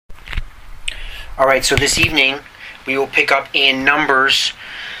All right, so this evening we will pick up in Numbers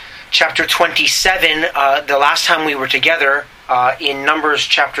chapter 27. The last time we were together in Numbers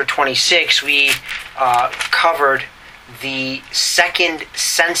chapter 26, we covered the second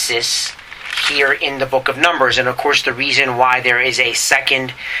census here in the book of Numbers. And of course, the reason why there is a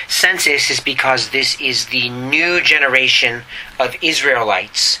second census is because this is the new generation of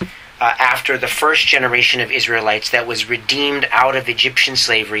Israelites after the first generation of Israelites that was redeemed out of Egyptian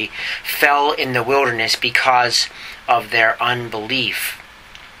slavery fell in the wilderness because of their unbelief.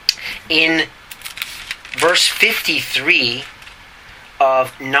 In verse 53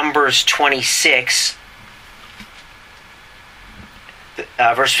 of Numbers 26,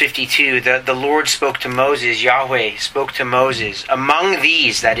 verse 52, the Lord spoke to Moses, Yahweh spoke to Moses, among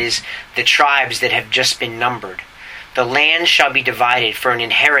these, that is, the tribes that have just been numbered, the land shall be divided for an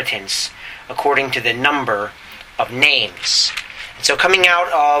inheritance according to the number of names. And so coming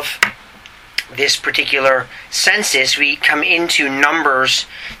out of this particular census, we come into Numbers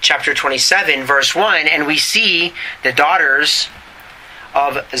chapter 27, verse 1, and we see the daughters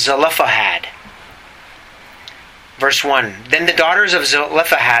of Zelophehad. Verse 1, Then the daughters of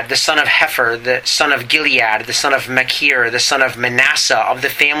Zelophehad, the son of Hepher, the son of Gilead, the son of Machir, the son of Manasseh, of the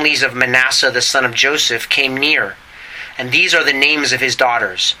families of Manasseh, the son of Joseph, came near. And these are the names of his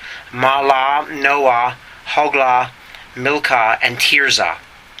daughters, Mahlah, Noah, Hoglah, Milcah, and Tirzah.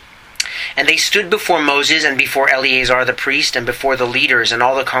 And they stood before Moses and before Eleazar the priest and before the leaders and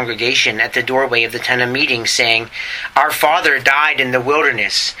all the congregation at the doorway of the tent of meeting, saying, Our father died in the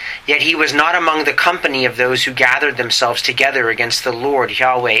wilderness, yet he was not among the company of those who gathered themselves together against the Lord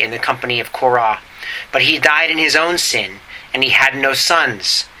Yahweh in the company of Korah. But he died in his own sin, and he had no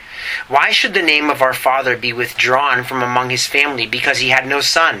sons. Why should the name of our father be withdrawn from among his family, because he had no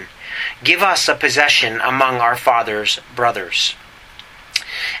son? Give us a possession among our father's brothers.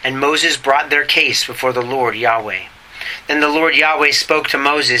 And Moses brought their case before the Lord Yahweh. Then the Lord Yahweh spoke to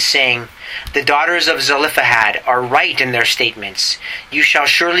Moses, saying, The daughters of Zelophehad are right in their statements. You shall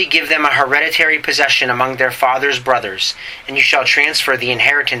surely give them a hereditary possession among their father's brothers, and you shall transfer the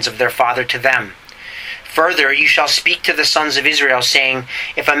inheritance of their father to them. Further, you shall speak to the sons of Israel, saying,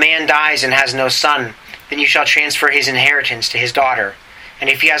 If a man dies and has no son, then you shall transfer his inheritance to his daughter. And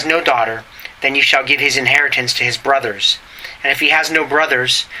if he has no daughter, then you shall give his inheritance to his brothers. And if he has no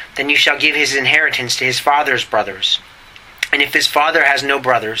brothers, then you shall give his inheritance to his father's brothers. And if his father has no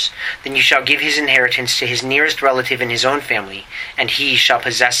brothers, then you shall give his inheritance to his nearest relative in his own family, and he shall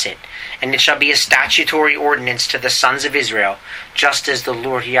possess it. And it shall be a statutory ordinance to the sons of Israel, just as the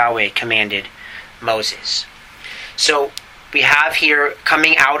Lord Yahweh commanded Moses. So we have here,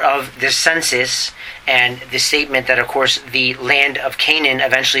 coming out of the census and the statement that, of course, the land of Canaan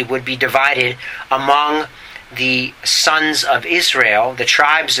eventually would be divided among the sons of Israel, the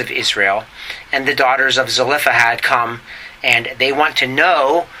tribes of Israel, and the daughters of Zelophehad come, and they want to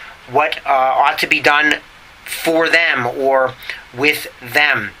know what ought to be done for them or with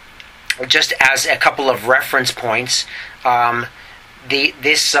them. Just as a couple of reference points,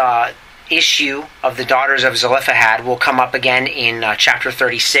 this issue of the daughters of Zelophehad will come up again in chapter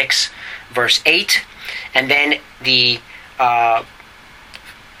 36, verse 8, and then the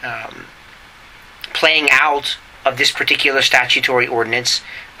playing out of this particular statutory ordinance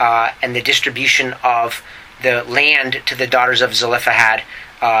and the distribution of the land to the daughters of Zelophehad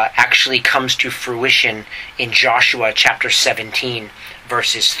actually comes to fruition in Joshua chapter 17,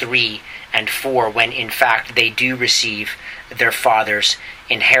 verses 3 and 4, when in fact they do receive their father's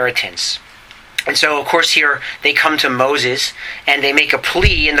inheritance. And so, of course, here they come to Moses and they make a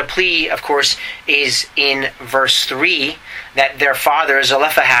plea, and the plea, of course, is in verse 3, that their father,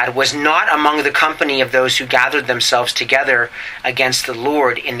 Zelophehad, was not among the company of those who gathered themselves together against the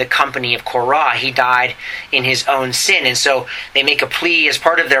Lord in the company of Korah. He died in his own sin. And so they make a plea. As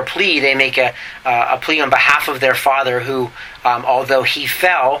part of their plea, they make a plea on behalf of their father who, although he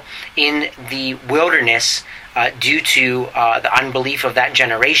fell in the wilderness, due to the unbelief of that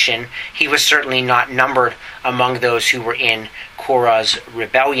generation, he was certainly not numbered among those who were in Korah's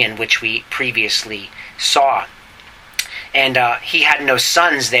rebellion, which we previously saw. And he had no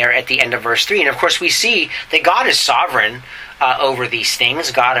sons there at the end of verse 3. And of course we see that God is sovereign over these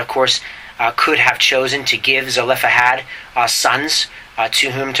things. God, of course, could have chosen to give Zelophehad sons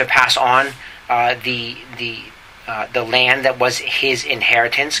to whom to pass on the land that was his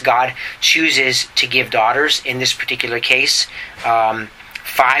inheritance. God chooses to give daughters, in this particular case, 5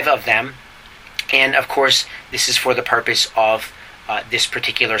 of them. And of course, this is for the purpose of this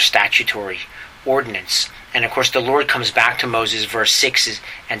particular statutory ordinance. And of course, the Lord comes back to Moses, verse 6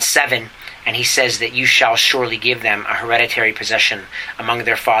 and 7, And he says that you shall surely give them a hereditary possession among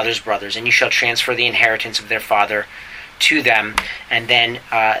their father's brothers, and you shall transfer the inheritance of their father to them. And then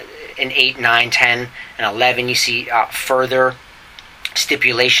in 8, 9, 10, and 11, you see further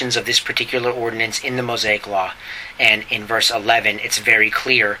stipulations of this particular ordinance in the Mosaic Law. And in verse 11, it's very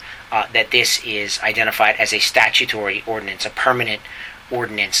clear that this is identified as a statutory ordinance, a permanent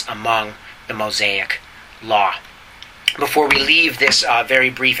ordinance among the Mosaic Law. Before we leave this very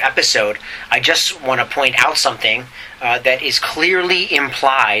brief episode, I just want to point out something that is clearly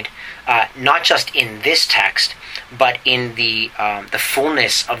implied, not just in this text, but in the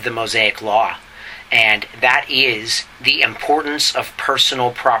fullness of the Mosaic Law. And that is the importance of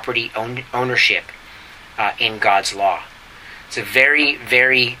personal property ownership in God's law. It's a very,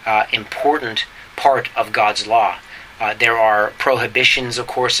 very important part of God's law. There are prohibitions, of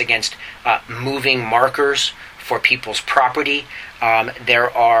course, against moving markers for people's property. There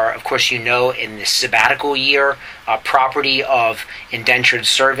are, of course, in the sabbatical year, property of indentured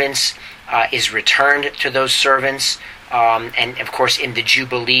servants is returned to those servants. And, of course, in the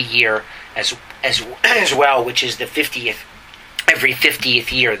Jubilee year as well, which is the 50th, every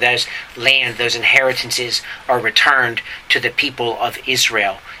 50th year, those inheritances are returned to the people of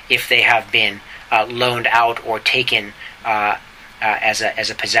Israel if they have been loaned out or taken as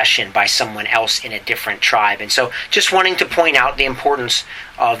a possession by someone else in a different tribe. And so, just wanting to point out the importance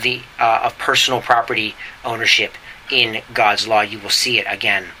of of personal property ownership in God's law. You will see it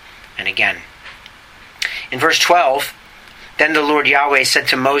again and again. In verse 12, then the Lord Yahweh said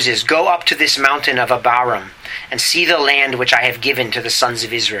to Moses, "Go up to this mountain of Abarim, and see the land which I have given to the sons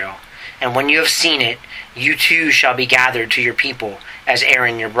of Israel. And when you have seen it, you too shall be gathered to your people, as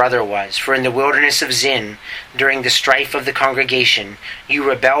Aaron your brother was. For in the wilderness of Zin, during the strife of the congregation, you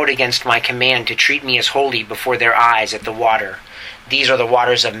rebelled against my command to treat me as holy before their eyes at the water. These are the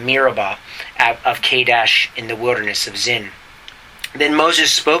waters of Meribah, of Kadesh, in the wilderness of Zin." Then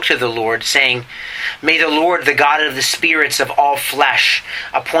Moses spoke to the Lord, saying, "May the Lord, the God of the spirits of all flesh,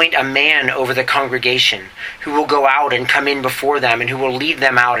 appoint a man over the congregation, who will go out and come in before them, and who will lead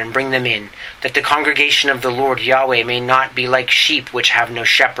them out and bring them in, that the congregation of the Lord Yahweh may not be like sheep which have no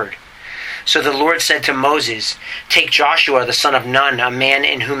shepherd." So the Lord said to Moses, "Take Joshua the son of Nun, a man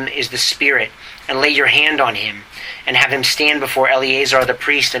in whom is the Spirit, and lay your hand on him, and have him stand before Eleazar the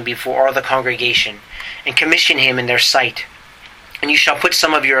priest and before all the congregation, and commission him in their sight. And you shall put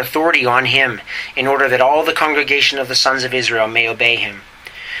some of your authority on him, in order that all the congregation of the sons of Israel may obey him.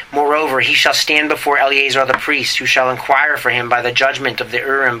 Moreover, he shall stand before Eleazar the priest, who shall inquire for him by the judgment of the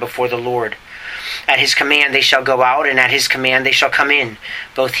Urim before the Lord. At his command they shall go out, and at his command they shall come in,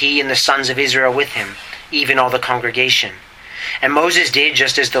 both he and the sons of Israel with him, even all the congregation." And Moses did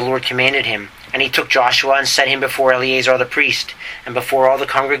just as the Lord commanded him, and he took Joshua and set him before Eleazar the priest, and before all the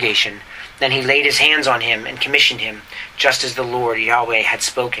congregation. Then he laid his hands on him and commissioned him, just as the Lord Yahweh had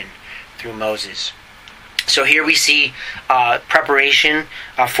spoken through Moses. So here we see preparation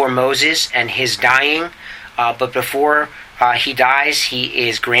for Moses and his dying. But before he dies, he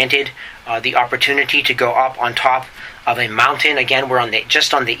is granted the opportunity to go up on top of a mountain. Again, we're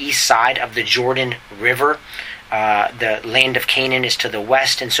just on the east side of the Jordan River. The land of Canaan is to the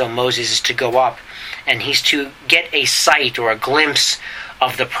west, and so Moses is to go up, and he's to get a sight or a glimpse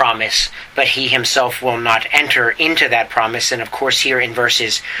of the promise, but he himself will not enter into that promise. And of course, here in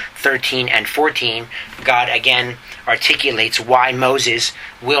verses 13 and 14, God again articulates why Moses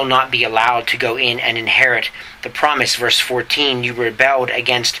will not be allowed to go in and inherit the promise. Verse 14, "You rebelled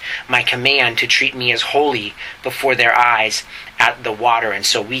against my command to treat me as holy before their eyes at the water." And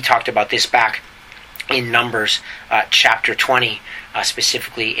so we talked about this back in Numbers chapter 20,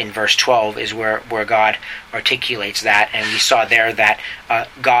 specifically in verse 12, is where God articulates that. And we saw there that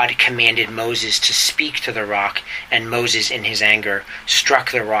God commanded Moses to speak to the rock, and Moses in his anger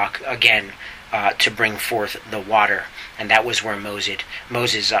struck the rock again to bring forth the water. And that was where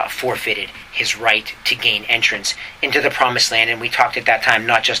Moses forfeited his right to gain entrance into the promised land. And we talked at that time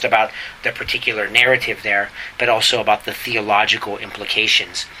not just about the particular narrative there, but also about the theological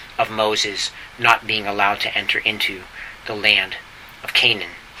implications of Moses not being allowed to enter into the land of Canaan.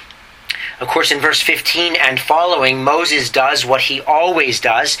 Of course, in verse 15 and following, Moses does what he always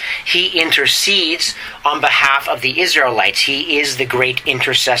does. He intercedes on behalf of the Israelites. He is the great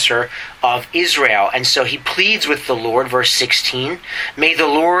intercessor of Israel. And so he pleads with the Lord, verse 16, "May the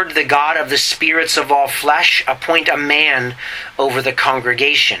Lord, the God of the spirits of all flesh, appoint a man over the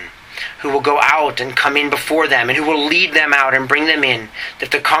congregation, who will go out and come in before them, and who will lead them out and bring them in,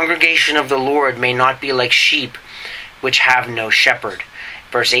 that the congregation of the Lord may not be like sheep which have no shepherd."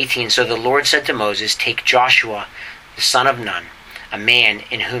 Verse 18, "So the Lord said to Moses, Take Joshua the son of Nun, a man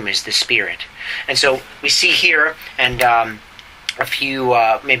in whom is the Spirit. And so we see here, and a few,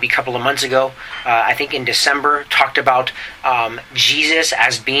 maybe a couple of months ago, I think in December, talked about Jesus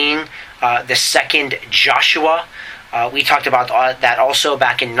as being the second Joshua. We talked about that also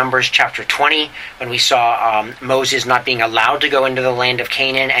back in Numbers chapter 20, when we saw Moses not being allowed to go into the land of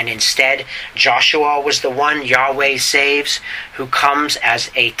Canaan, and instead Joshua was the one Yahweh saves, who comes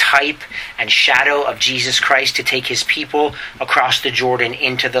as a type and shadow of Jesus Christ to take his people across the Jordan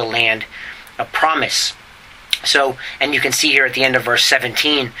into the land of promise. So, and you can see here at the end of verse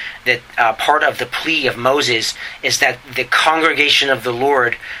 17 that part of the plea of Moses is that the congregation of the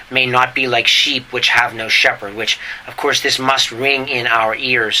Lord may not be like sheep which have no shepherd, which, of course, this must ring in our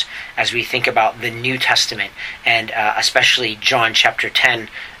ears as we think about the New Testament, and especially John chapter 10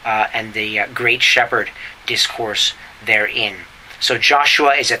 and the great shepherd discourse therein. So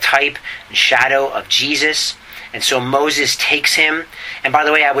Joshua is a type and shadow of Jesus. And so Moses takes him. And by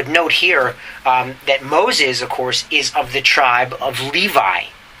the way, I would note here that Moses, of course, is of the tribe of Levi.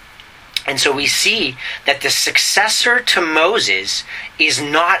 And so we see that the successor to Moses is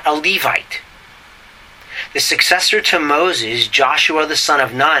not a Levite. The successor to Moses, Joshua the son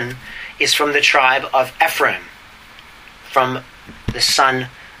of Nun, is from the tribe of Ephraim, from the son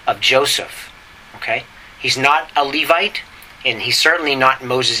of Joseph. Okay? He's not a Levite, and he's certainly not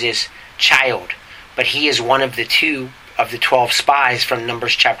Moses' child. But he is one of the 12 spies from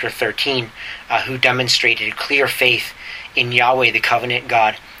Numbers chapter 13 who demonstrated clear faith in Yahweh, the covenant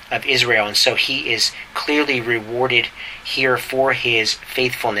God of Israel. And so he is clearly rewarded here for his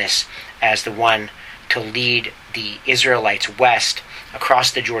faithfulness as the one to lead the Israelites west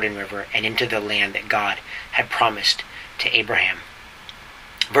across the Jordan River and into the land that God had promised to Abraham.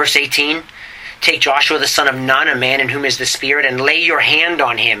 Verse 18, take Joshua the son of Nun, a man in whom is the Spirit, and lay your hand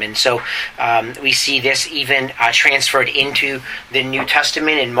on him. And so we see this even transferred into the New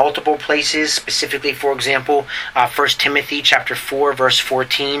Testament in multiple places, specifically, for example, 1 Timothy chapter 4, verse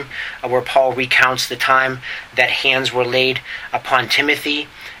 14, where Paul recounts the time that hands were laid upon Timothy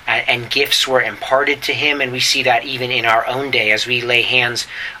and gifts were imparted to him. And we see that even in our own day as we lay hands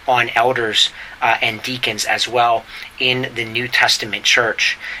on elders and deacons as well in the New Testament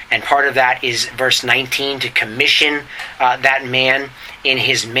church. And part of that is verse 19, to commission that man in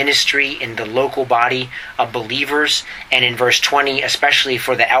his ministry in the local body of believers. And in verse 20, especially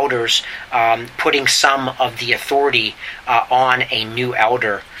for the elders, putting some of the authority on a new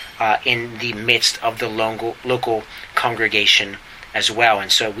elder in the midst of the local congregation as well. And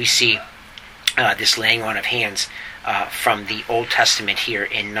so we see this laying on of hands from the Old Testament here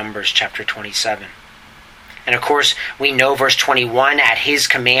in Numbers chapter 27. And of course, we know verse 21, at his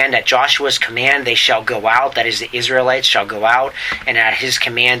command, at Joshua's command, they shall go out. That is, the Israelites shall go out. And at his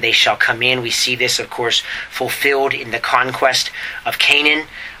command, they shall come in. We see this, of course, fulfilled in the conquest of Canaan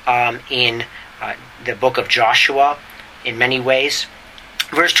in the book of Joshua in many ways.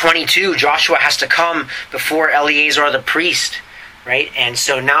 Verse 22, Joshua has to come before Eleazar the priest. Right? And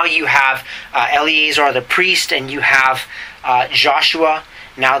so now you have Eleazar the priest, and you have Joshua,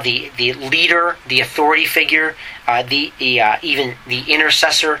 now the leader, the authority figure, even the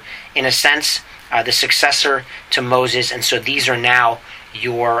intercessor, in a sense, the successor to Moses. And so these are now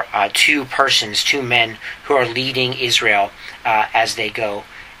your two men who are leading Israel as they go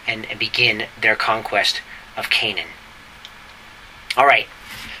and begin their conquest of Canaan. All right,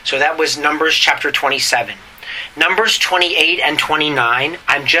 so that was Numbers chapter 27. Numbers 28 and 29,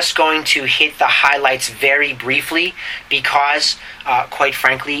 I'm just going to hit the highlights very briefly because, quite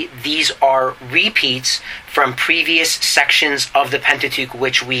frankly, these are repeats from previous sections of the Pentateuch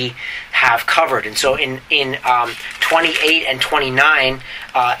which we have covered. And so in 28 and 29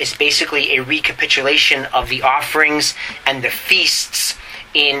 is basically a recapitulation of the offerings and the feasts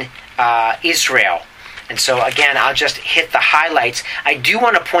in Israel. And so again, I'll just hit the highlights. I do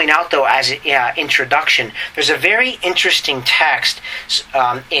want to point out, though, as an introduction, there's a very interesting text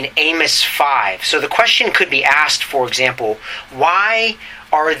in Amos 5. So the question could be asked, for example, why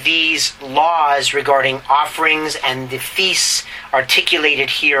are these laws regarding offerings and the feasts articulated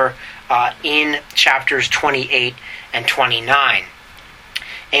here in chapters 28 and 29?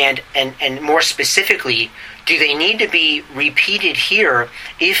 And more specifically, do they need to be repeated here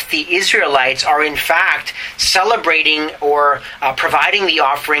if the Israelites are in fact celebrating or providing the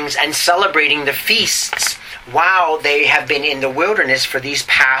offerings and celebrating the feasts while they have been in the wilderness for these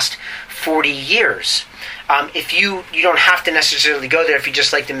past 40 years? If you don't have to necessarily go there if you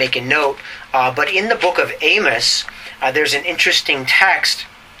just like to make a note, but in the book of Amos, there's an interesting text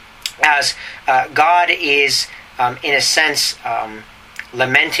as God is, in a sense,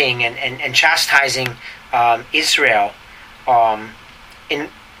 lamenting and chastising Israel In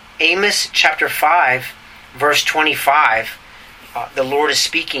Amos chapter 5, verse 25, the Lord is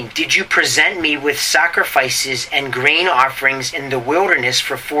speaking. Did you present me with sacrifices and grain offerings in the wilderness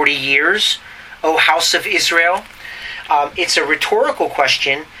for 40 years, O house of Israel? It's a rhetorical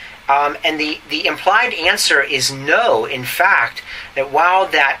question, and the implied answer is no. In fact, that while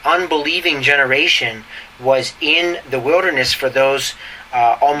that unbelieving generation was in the wilderness for those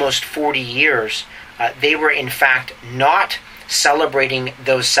almost 40 years, they were in fact not celebrating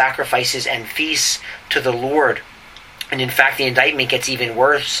those sacrifices and feasts to the Lord. And in fact, the indictment gets even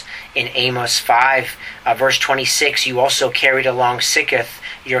worse in Amos 5, verse 26. You also carried along Sikkuth,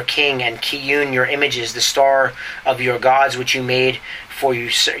 your king, and Kiyun, your images, the star of your gods, which you made for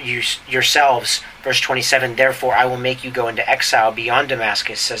yourselves. Verse 27, therefore I will make you go into exile beyond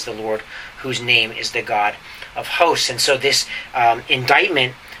Damascus, says the Lord, whose name is the God of hosts. And so this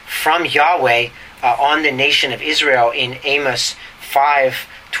indictment from Yahweh on the nation of Israel in Amos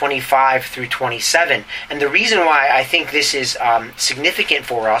 5:25 through 27. And the reason why I think this is significant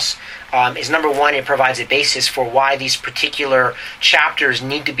for us is, number one, it provides a basis for why these particular chapters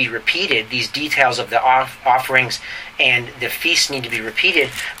need to be repeated. These details of the offerings and the feasts need to be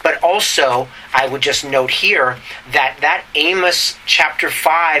repeated. But also, I would just note here that Amos chapter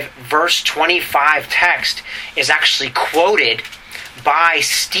 5 verse 25 text is actually quoted by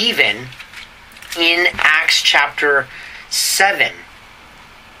Stephen in Acts chapter 7.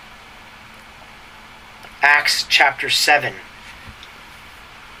 Acts chapter 7.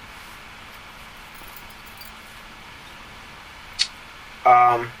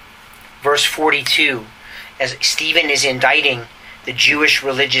 Verse 42, as Stephen is indicting the Jewish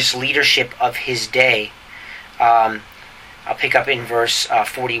religious leadership of his day. I'll pick up in verse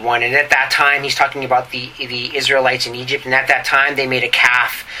 41. And at that time, he's talking about the Israelites in Egypt. And at that time, they made a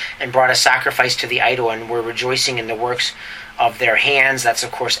calf and brought a sacrifice to the idol and were rejoicing in the works of their hands. That's,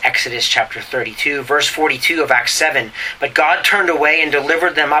 of course, Exodus chapter 32. Verse 42 of Acts 7. But God turned away and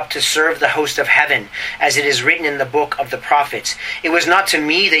delivered them up to serve the host of heaven, as it is written in the book of the prophets. It was not to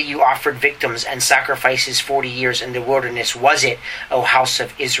me that you offered victims and sacrifices 40 years in the wilderness, was it, O house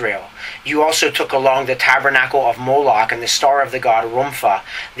of Israel? You also took along the tabernacle of Moloch and the star of the god Rumpha,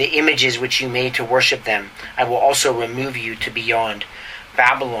 the images which you made to worship them. I will also remove you to beyond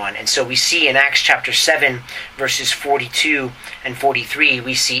Babylon. And so we see in Acts chapter 7 verses 42 and 43,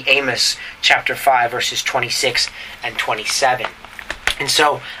 we see Amos chapter 5 verses 26 and 27. And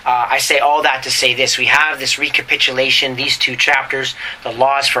so I say all that to say this. We have this recapitulation, these two chapters, the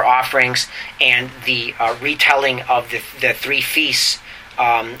laws for offerings and the retelling of the three feasts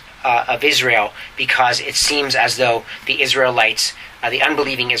of Israel, because it seems as though the Israelites, the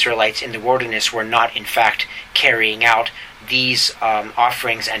unbelieving Israelites in the wilderness, were not in fact carrying out these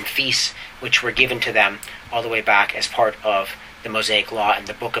offerings and feasts which were given to them all the way back as part of the Mosaic Law and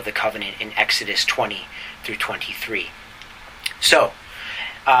the Book of the Covenant in Exodus 20 through 23. So,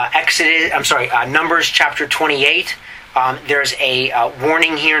 Numbers chapter 28. There's a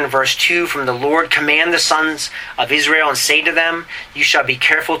warning here in verse 2 from the Lord. Command the sons of Israel and say to them, you shall be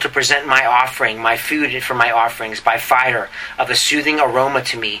careful to present my offering, my food for my offerings, by fire of a soothing aroma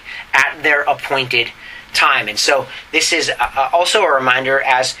to me at their appointed time. And so this is also a reminder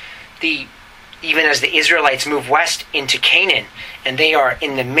even as the Israelites move west into Canaan, and they are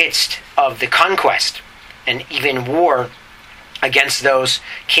in the midst of the conquest and even war against those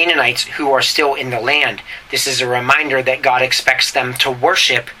Canaanites who are still in the land. This is a reminder that God expects them to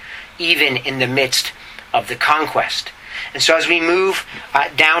worship even in the midst of the conquest. And so as we move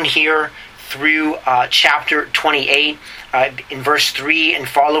down here through chapter 28, in verse 3 and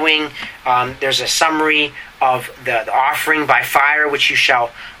following, there's a summary of the offering by fire which you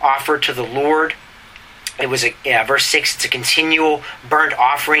shall offer to the Lord. It was verse 6, it's a continual burnt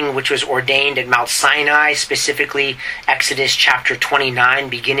offering which was ordained at Mount Sinai, specifically Exodus chapter 29,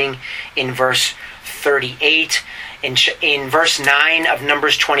 beginning in verse 38. In verse 9 of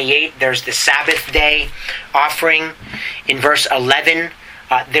Numbers 28, there's the Sabbath day offering. In verse 11,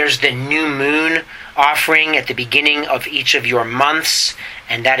 there's the new moon offering at the beginning of each of your months,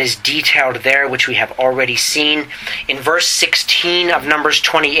 and that is detailed there, which we have already seen. In verse 16 of Numbers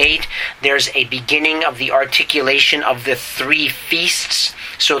 28, there's a beginning of the articulation of the three feasts.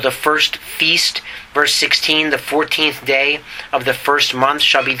 So the first feast, verse 16, the 14th day of the first month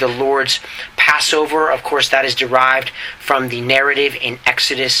shall be the Lord's Passover. Of course, that is derived from the narrative in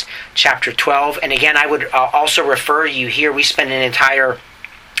Exodus chapter 12. And again, I would also refer you here, we spent an entire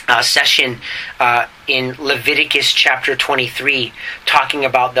session in Leviticus chapter 23 talking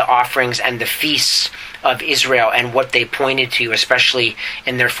about the offerings and the feasts of Israel and what they pointed to, especially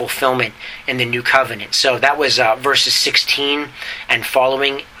in their fulfillment in the new covenant. So that was verses 16 and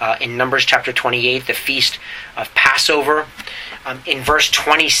following in Numbers chapter 28, the feast of Passover. In verse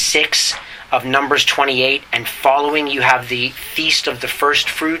 26 of Numbers 28 and following, you have the feast of the first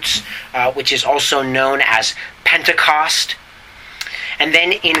fruits, which is also known as Pentecost. And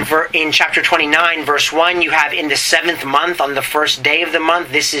then in chapter 29, verse 1, you have in the 7th month, on the first day of the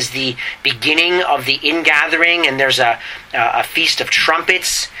month, this is the beginning of the ingathering, and there's a feast of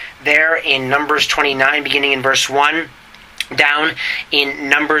trumpets there in Numbers 29, beginning in verse 1. Down in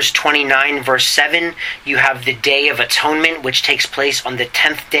Numbers 29, verse 7, you have the Day of Atonement, which takes place on the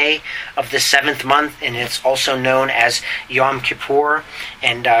 10th day of the 7th month, and it's also known as Yom Kippur.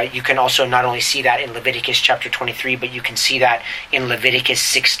 And you can also not only see that in Leviticus chapter 23, but you can see that in Leviticus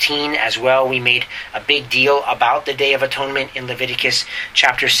 16 as well. We made a big deal about the Day of Atonement in Leviticus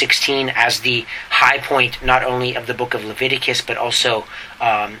chapter 16 as the high point not only of the book of Leviticus, but also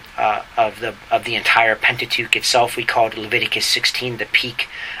of the entire Pentateuch itself. We called Leviticus 16 the peak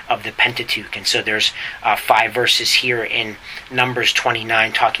of the Pentateuch. And so there's 5 verses here in Numbers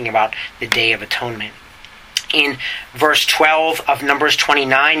 29 talking about the Day of Atonement. In verse 12 of Numbers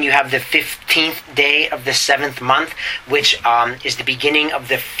 29, you have the 15th day of the 7th month, which is the beginning of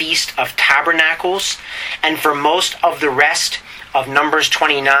the Feast of Tabernacles. And for most of the rest of Numbers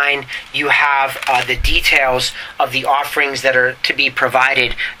 29, you have the details of the offerings that are to be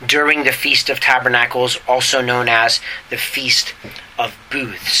provided during the Feast of Tabernacles, also known as the Feast of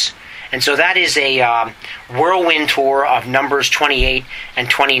Booths. And so that is a whirlwind tour of Numbers 28 and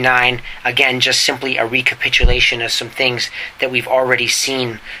 29. Again, just simply a recapitulation of some things that we've already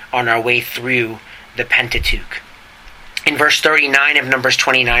seen on our way through the Pentateuch. In verse 39 of Numbers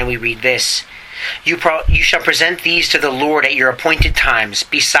 29, we read this: You shall present these to the Lord at your appointed times,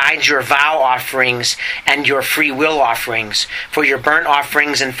 besides your vow offerings and your free will offerings, for your burnt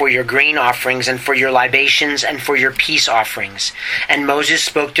offerings and for your grain offerings and for your libations and for your peace offerings. And Moses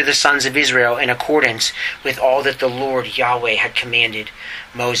spoke to the sons of Israel in accordance with all that the Lord Yahweh had commanded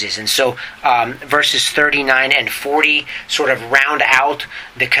Moses. And so verses 39 and 40 sort of round out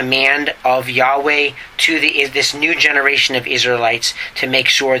the command of Yahweh to this new generation of Israelites to make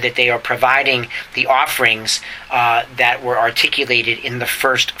sure that they are providing the offerings that were articulated in the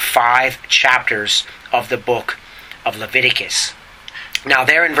first 5 chapters of the book of Leviticus. Now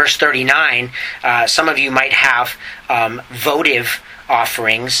there in verse 39, some of you might have votive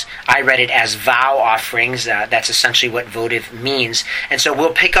offerings. I read it as vow offerings. That's essentially what votive means. And so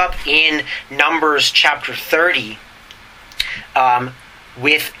we'll pick up in Numbers chapter 30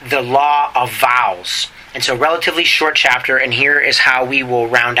 with the law of vows. And so relatively short chapter, and here is how we will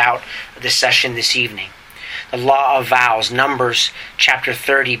round out the session this evening. The law of vows, Numbers chapter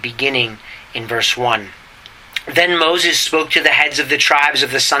 30, beginning in verse 1. Then Moses spoke to the heads of the tribes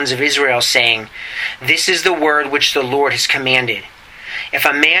of the sons of Israel, saying, This is the word which the Lord has commanded. If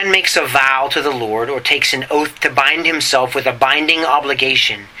a man makes a vow to the Lord, or takes an oath to bind himself with a binding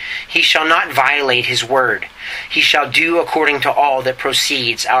obligation, he shall not violate his word. He shall do according to all that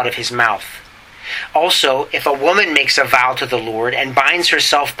proceeds out of his mouth. Also, if a woman makes a vow to the Lord and binds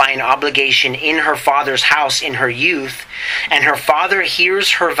herself by an obligation in her father's house in her youth, and her father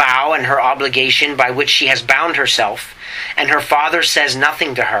hears her vow and her obligation by which she has bound herself, and her father says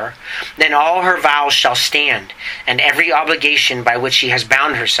nothing to her, then all her vows shall stand, and every obligation by which she has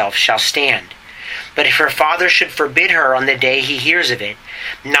bound herself shall stand. But if her father should forbid her on the day he hears of it,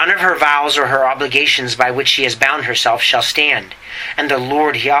 none of her vows or her obligations by which she has bound herself shall stand, and the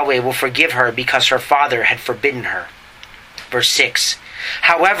Lord Yahweh will forgive her because her father had forbidden her. Verse 6.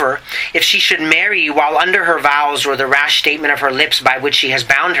 However, if she should marry while under her vows or the rash statement of her lips by which she has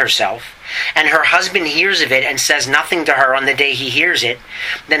bound herself, and her husband hears of it and says nothing to her on the day he hears it,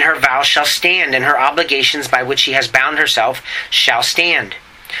 then her vows shall stand, and her obligations by which she has bound herself shall stand.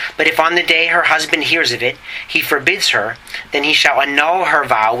 But if on the day her husband hears of it, he forbids her, then he shall annul her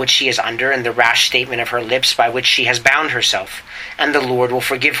vow which she is under, and the rash statement of her lips by which she has bound herself, and the Lord will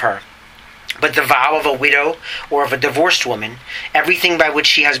forgive her. But the vow of a widow or of a divorced woman, everything by which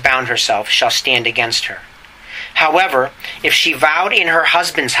she has bound herself, shall stand against her. However, if she vowed in her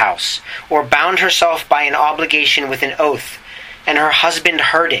husband's house, or bound herself by an obligation with an oath, and her husband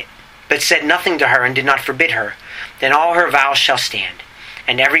heard it, but said nothing to her and did not forbid her, then all her vows shall stand,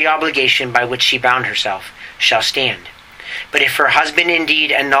 and every obligation by which she bound herself shall stand. But if her husband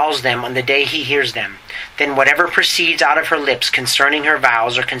indeed annuls them on the day he hears them, then whatever proceeds out of her lips concerning her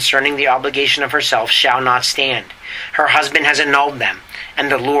vows or concerning the obligation of herself shall not stand. Her husband has annulled them, and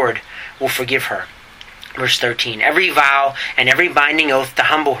the Lord will forgive her. Verse 13, every vow and every binding oath to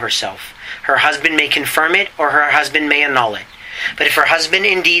humble herself. Her husband may confirm it, or her husband may annul it. But if her husband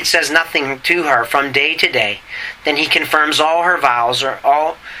indeed says nothing to her from day to day, then he confirms all her vows or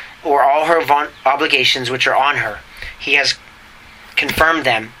all her obligations which are on her. He has confirmed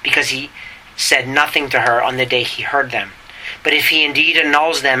them because he said nothing to her on the day he heard them. But if he indeed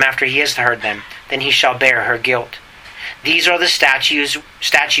annuls them after he has heard them, then he shall bear her guilt. These are the statutes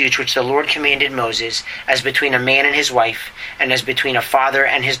which the Lord commanded Moses, as between a man and his wife, and as between a father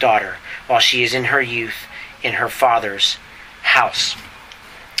and his daughter, while she is in her youth, in her father's house.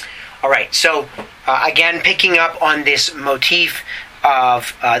 All right, so again, picking up on this motif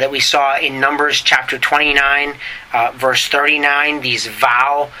of that we saw in Numbers chapter 29, verse 39, these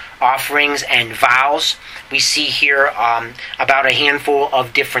vow offerings and vows. We see here about a handful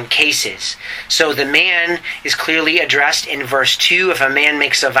of different cases. So the man is clearly addressed in verse 2. If a man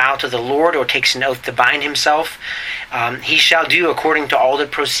makes a vow to the Lord or takes an oath to bind himself, he shall do according to all that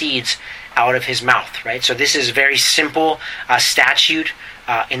proceeds out of his mouth. Right. So this is a very simple statute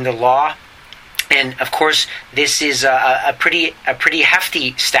in the law. And of course, this is a pretty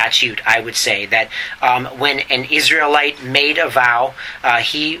hefty statute, I would say, that when an Israelite made a vow,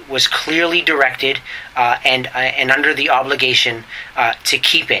 he was clearly directed and under the obligation to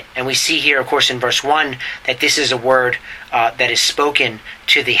keep it. And we see here, of course, in verse 1, that this is a word that is spoken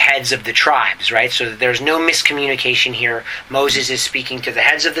to the heads of the tribes, right? So there's no miscommunication here. Moses is speaking to the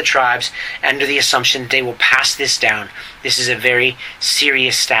heads of the tribes under the assumption that they will pass this down. This is a very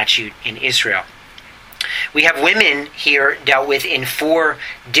serious statute in Israel. We have women here dealt with in 4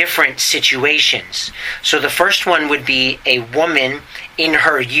 different situations. So the first one would be a woman in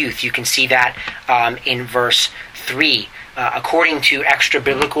her youth. You can see that in verse 3. According to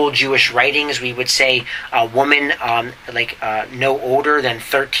extra-biblical Jewish writings, we would say a woman no older than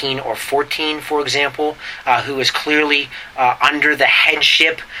 13 or 14, for example, who is clearly under the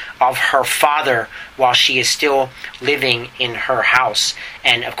headship of her father while she is still living in her house.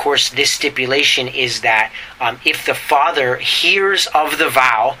 And of course, this stipulation is that if the father hears of the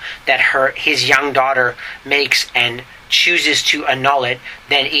vow that his young daughter makes and chooses to annul it,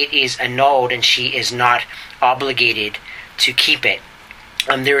 then it is annulled and she is not obligated to keep it.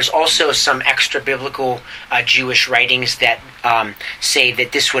 There's also some extra-biblical Jewish writings that say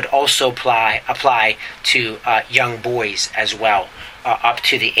that this would also apply to young boys as well, up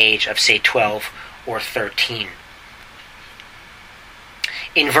to the age of, say, 12 or 13.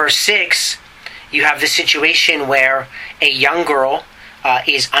 In verse 6, you have the situation where a young girl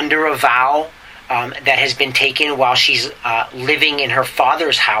is under a vow that has been taken while she's living in her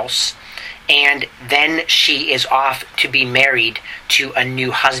father's house, and then she is off to be married to a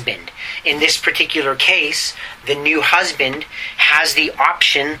new husband. In this particular case, the new husband has the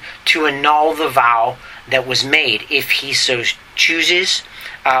option to annul the vow that was made if he so chooses,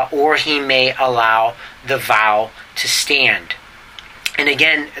 or he may allow the vow to stand. And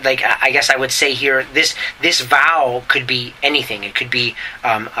again, I guess I would say here, this vow could be anything. It could be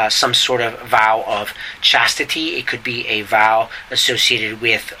some sort of vow of chastity. It could be a vow associated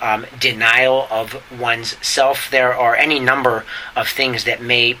with denial of one's self. There are any number of things that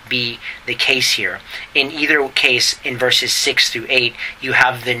may be the case here. In either case, in verses 6 through 8, you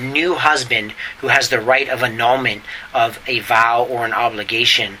have the new husband who has the right of annulment of a vow or an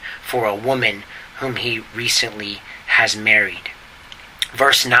obligation for a woman whom he recently has married.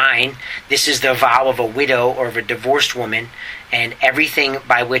 Verse 9, this is the vow of a widow or of a divorced woman, and everything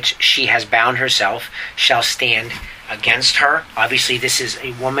by which she has bound herself shall stand against her. Obviously, this is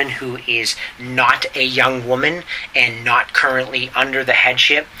a woman who is not a young woman and not currently under the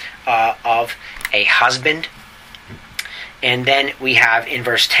headship of a husband. And then we have in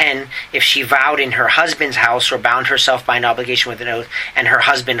verse 10, if she vowed in her husband's house or bound herself by an obligation with an oath, and her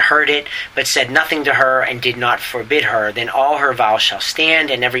husband heard it, but said nothing to her and did not forbid her, then all her vows shall stand,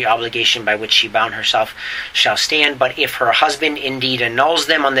 and every obligation by which she bound herself shall stand. But if her husband indeed annuls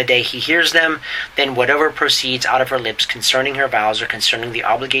them on the day he hears them, then whatever proceeds out of her lips concerning her vows or concerning the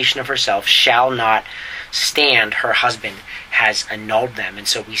obligation of herself shall not stand. Her husband has annulled them. And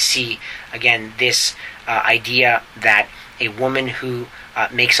so we see, again, this idea that a woman who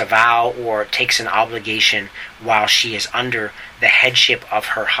makes a vow or takes an obligation while she is under the headship of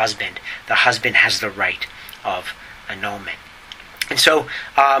her husband, the husband has the right of annulment. And so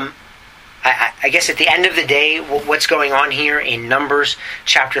I guess at the end of the day, what's going on here in Numbers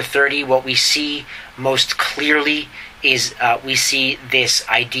chapter 30, what we see most clearly is we see this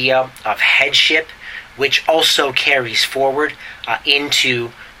idea of headship, which also carries forward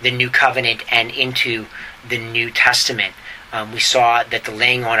into the New Covenant and into the New Testament. We saw that the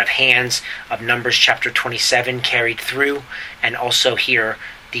laying on of hands of Numbers chapter 27 carried through, and also here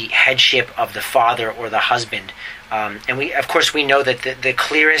the headship of the father or the husband. And we know that the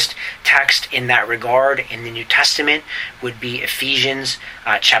clearest text in that regard in the New Testament would be Ephesians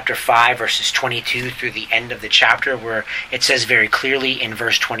chapter 5, verses 22 through the end of the chapter, where it says very clearly in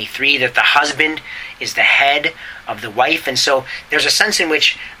verse 23 that the husband is the head of the wife. And so there's a sense in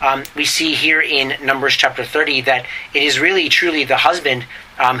which we see here in Numbers chapter 30 that it is really truly the husband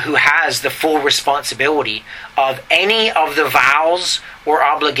who has the full responsibility of any of the vows or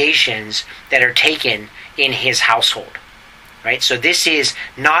obligations that are taken in his household, right? So this is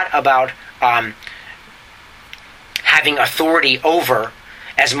not about having authority over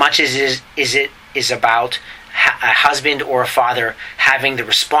as much as it is about a husband or a father having the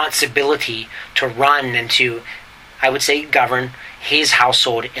responsibility to run and to, I would say, govern his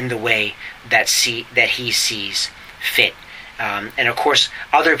household in the way that he sees fit. And of course,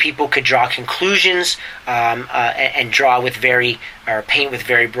 other people could draw conclusions and paint with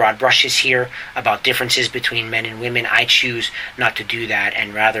very broad brushes here about differences between men and women. I choose not to do that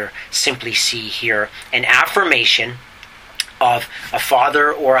and rather simply see here an affirmation of a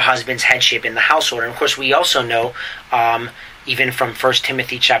father or a husband's headship in the household. And of course, we also know, even from 1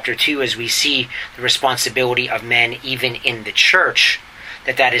 Timothy chapter 2, as we see the responsibility of men even in the church,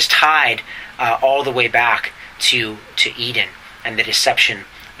 that is tied all the way back to Eden and the deception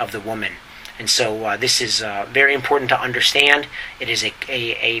of the woman. And so this is very important to understand. It is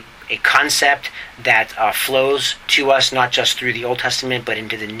a concept that flows to us not just through the Old Testament but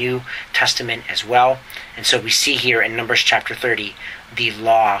into the New Testament as well. And so we see here in Numbers chapter 30 the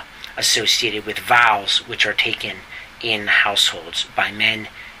law associated with vows which are taken in households by men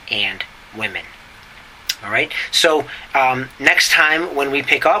and women. All right, so next time when we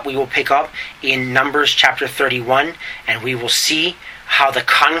will pick up in Numbers chapter 31, and we will see how the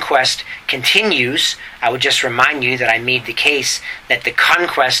conquest continues. I would just remind you that I made the case that the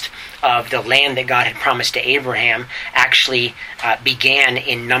conquest of the land that God had promised to Abraham actually began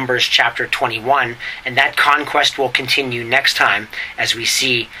in Numbers chapter 21, and that conquest will continue next time as we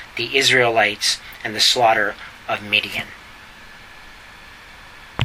see the Israelites and the slaughter of Midian.